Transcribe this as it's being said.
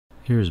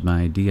Here's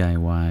my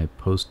DIY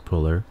post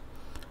puller.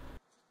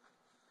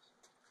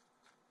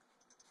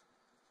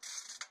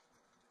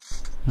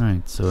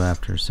 Alright, so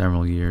after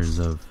several years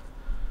of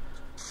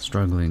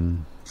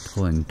struggling,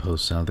 pulling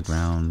posts out of the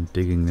ground,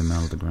 digging them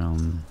out of the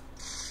ground,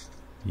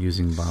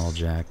 using bottle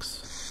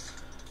jacks,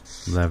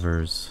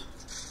 levers,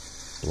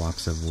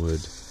 blocks of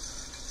wood,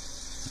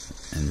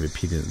 and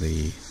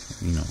repeatedly,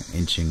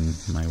 inching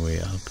my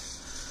way up,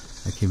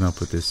 I came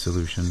up with this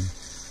solution.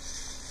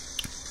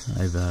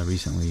 I've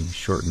recently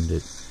shortened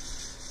it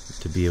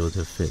to be able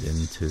to fit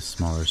into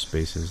smaller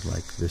spaces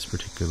like this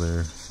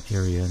particular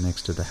area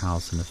next to the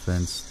house and the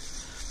fence.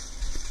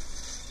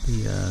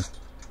 The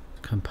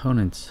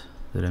components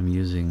that I'm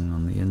using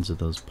on the ends of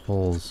those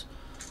poles,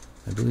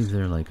 I believe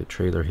they're like a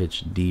trailer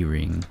hitch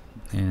D-ring,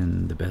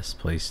 and the best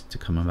place to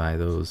come and buy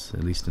those,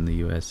 at least in the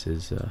US,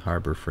 is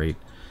Harbor Freight.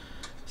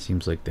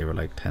 Seems like they were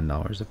like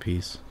 $10 a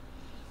piece.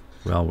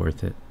 Well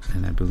worth it.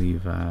 And I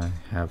believe I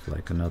have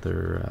like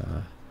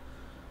another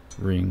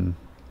ring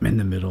in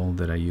the middle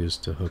that I use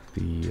to hook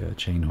the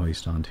chain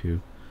hoist onto.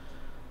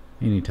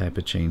 Any type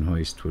of chain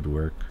hoist would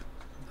work.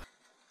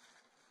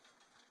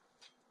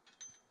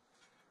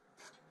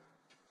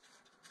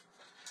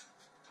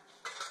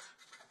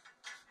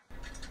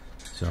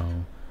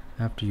 So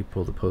after you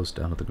pull the post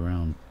out of the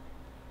ground,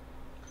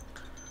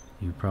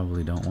 you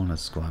probably don't want to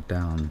squat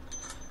down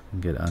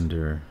and get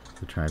under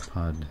the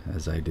tripod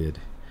as I did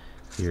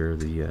here.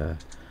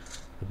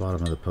 The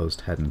bottom of the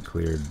post hadn't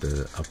cleared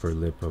the upper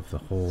lip of the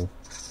hole,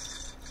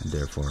 and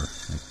therefore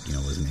I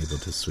wasn't able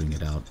to swing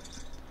it out.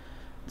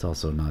 It's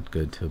also not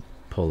good to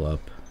pull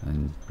up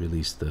and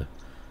release the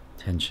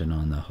tension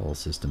on the whole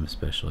system,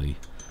 especially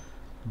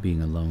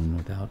being alone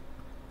without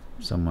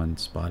someone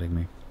spotting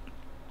me.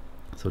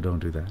 So don't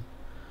do that.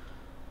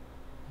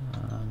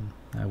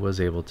 I was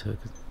able to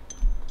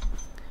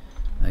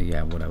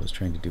what I was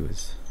trying to do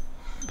is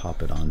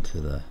pop it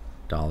onto the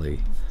dolly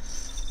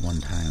one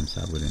time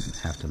so I wouldn't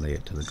have to lay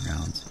it to the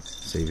ground,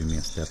 saving me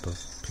a step of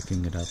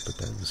picking it up, but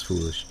that was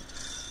foolish.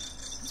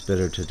 It's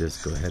better to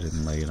just go ahead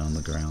and lay it on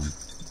the ground,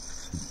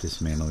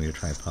 dismantle your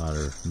tripod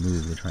or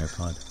move the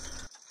tripod.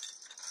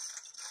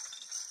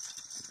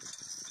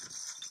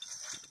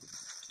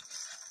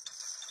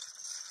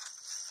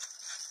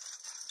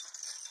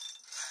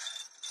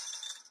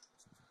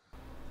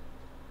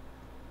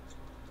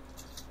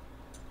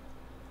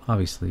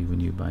 Obviously, when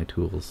you buy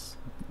tools,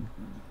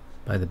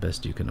 buy the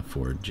best you can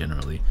afford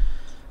generally.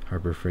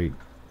 Harbor Freight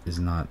is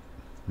not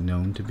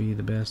known to be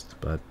the best,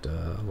 but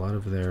a lot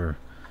of their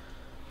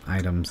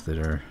items that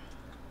are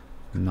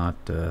not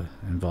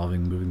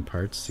involving moving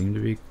parts seem to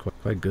be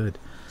quite good.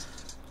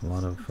 A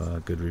lot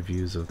of good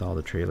reviews of all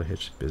the trailer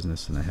hitch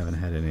business, and I haven't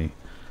had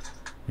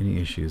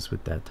any issues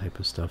with that type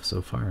of stuff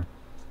so far.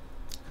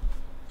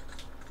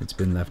 It's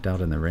been left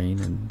out in the rain,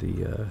 and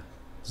the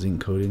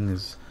zinc coating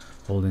is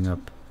holding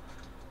up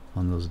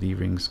on those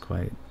D-rings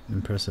quite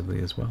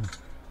impressively as well.